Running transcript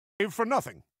for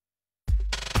nothing.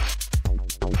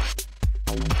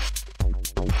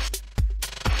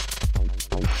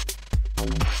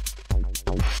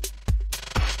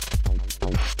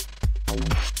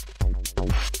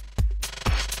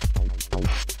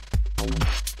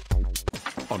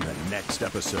 On the next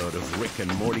episode of Rick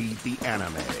and Morty, the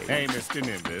anime. Hey, Mr.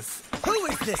 Nimbus. Who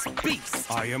is this beast?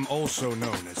 I am also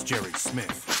known as Jerry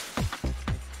Smith.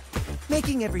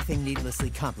 Making everything needlessly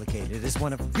complicated is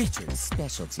one of Richard's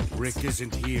specialties. Rick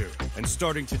isn't here, and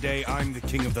starting today, I'm the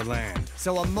king of the land.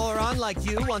 So a moron like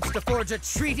you wants to forge a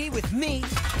treaty with me?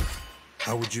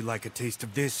 How would you like a taste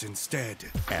of this instead?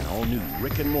 An all-new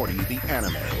Rick and Morty, the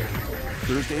anime.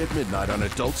 Thursday at midnight on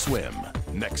Adult Swim.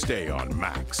 Next day on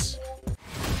Max.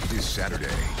 This Saturday,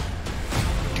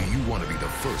 do you want to be the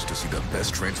first to see the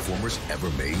best Transformers ever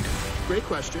made? Great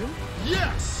question.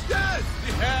 Yes! Yes!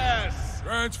 Yes!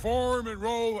 Transform and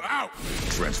roll out!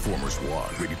 Transformers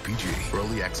 1, rated PG.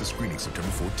 Early access screening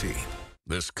September 14th.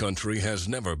 This country has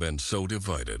never been so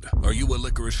divided. Are you a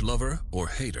licorice lover or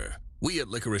hater? We at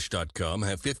Licorice.com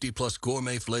have 50-plus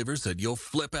gourmet flavors that you'll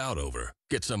flip out over.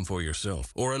 Get some for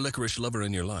yourself or a licorice lover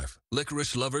in your life.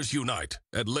 Licorice lovers unite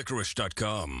at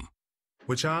Licorice.com.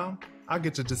 With Chime, I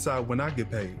get to decide when I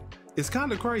get paid. It's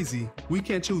kind of crazy. We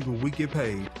can't choose when we get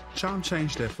paid. Chime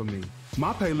changed that for me.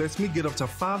 My pay lets me get up to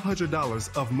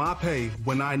 $500 of my pay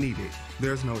when I need it.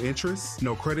 There's no interest,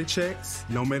 no credit checks,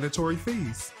 no mandatory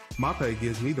fees. My pay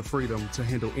gives me the freedom to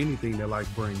handle anything that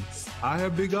life brings. I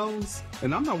have big goals,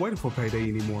 and I'm not waiting for payday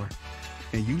anymore.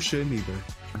 And you shouldn't either.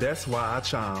 That's why I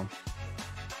Chime.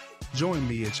 Join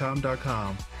me at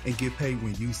Chime.com and get paid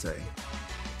when you say.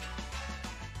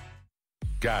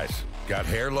 Guys, got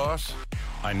hair loss?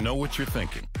 I know what you're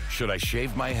thinking. Should I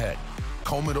shave my head?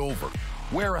 Comb it over?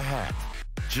 Wear a hat?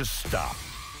 Just stop.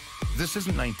 This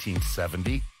isn't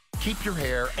 1970. Keep your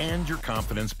hair and your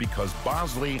confidence because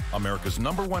Bosley, America's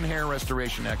 #1 hair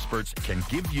restoration experts, can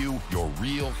give you your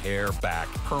real hair back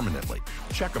permanently.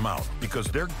 Check them out because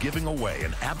they're giving away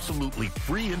an absolutely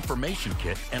free information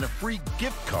kit and a free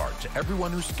gift card to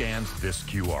everyone who scans this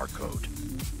QR code.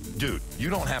 Dude, you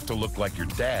don't have to look like your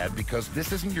dad because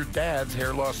this isn't your dad's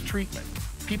hair loss treatment.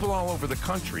 People all over the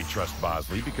country trust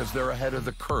Bosley because they're ahead of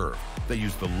the curve. They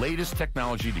use the latest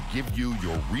technology to give you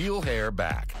your real hair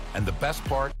back. And the best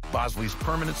part, Bosley's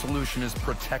permanent solution is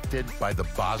protected by the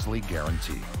Bosley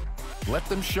Guarantee. Let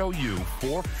them show you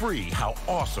for free how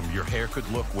awesome your hair could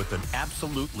look with an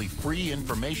absolutely free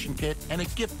information kit and a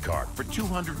gift card for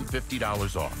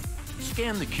 $250 off.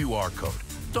 Scan the QR code.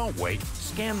 Don't wait.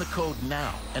 Scan the code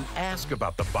now and ask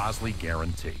about the Bosley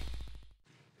Guarantee.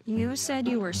 You said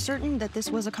you were certain that this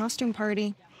was a costume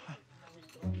party.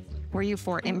 Were you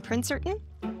for imprint certain?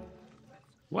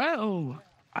 Well,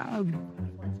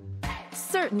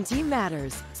 Certainty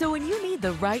matters. So when you need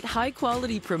the right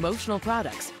high-quality promotional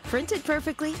products, printed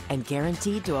perfectly and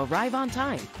guaranteed to arrive on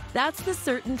time, that's the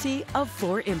certainty of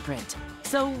 4imprint.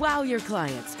 So wow your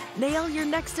clients, nail your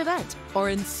next event, or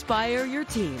inspire your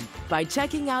team by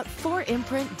checking out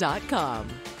 4imprint.com.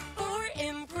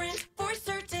 4imprint, for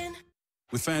certain.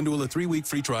 With FanDuel, a 3-week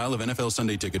free trial of NFL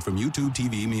Sunday Ticket from YouTube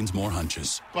TV means more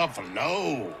hunches.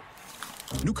 Buffalo!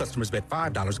 New customers bet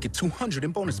 $5, get $200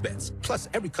 in bonus bets. Plus,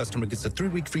 every customer gets a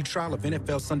 3-week free trial of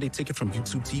NFL Sunday Ticket from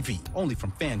YouTube TV. Only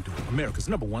from FanDuel, America's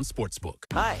 #1 sportsbook.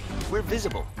 Hi, we're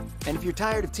Visible. And if you're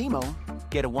tired of T-Mo,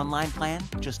 get a one-line plan,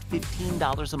 just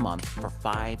 $15 a month for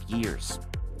 5 years.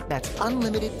 That's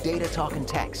unlimited data, talk, and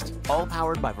text, all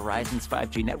powered by Verizon's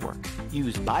 5G network.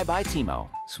 Use Bye Bye T-Mo.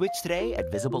 Switch today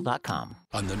at Visible.com.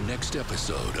 On the next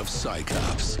episode of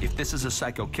Psychops. If this is a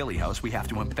psycho killie house, we have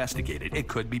to investigate it. It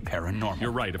could be paranormal.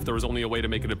 You're right. If there was only a way to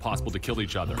make it impossible to kill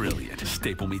each other. Brilliant.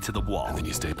 Staple me to the wall. And then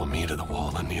you staple me to the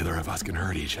wall, and neither of us can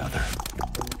hurt each other.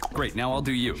 Great, now I'll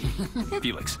do you.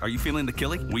 Felix, are you feeling the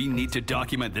killie? We need to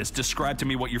document this. Describe to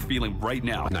me what you're feeling right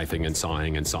now. Knifing and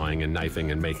sawing and sawing and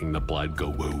knifing and making the blood go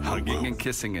woo, woo, Hugging woo. and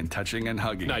kissing and touching and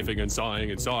hugging. Knifing and sawing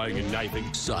and knifing.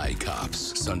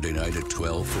 Psychops. Sunday night at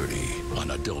 12:30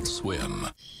 on Adult Swim.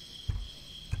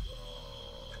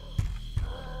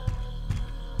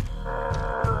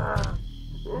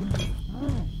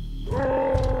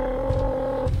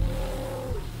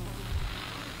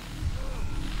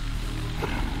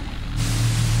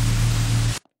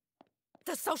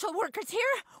 The social worker's here?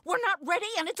 We're not ready,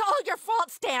 and it's all your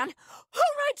fault, Stan. Who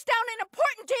writes down an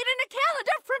important date in a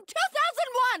calendar from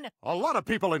 2001? A lot of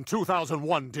people in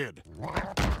 2001 did.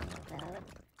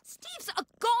 Steve's a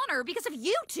goner because of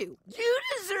you two. You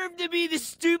deserve to be the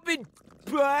stupid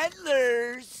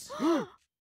butlers.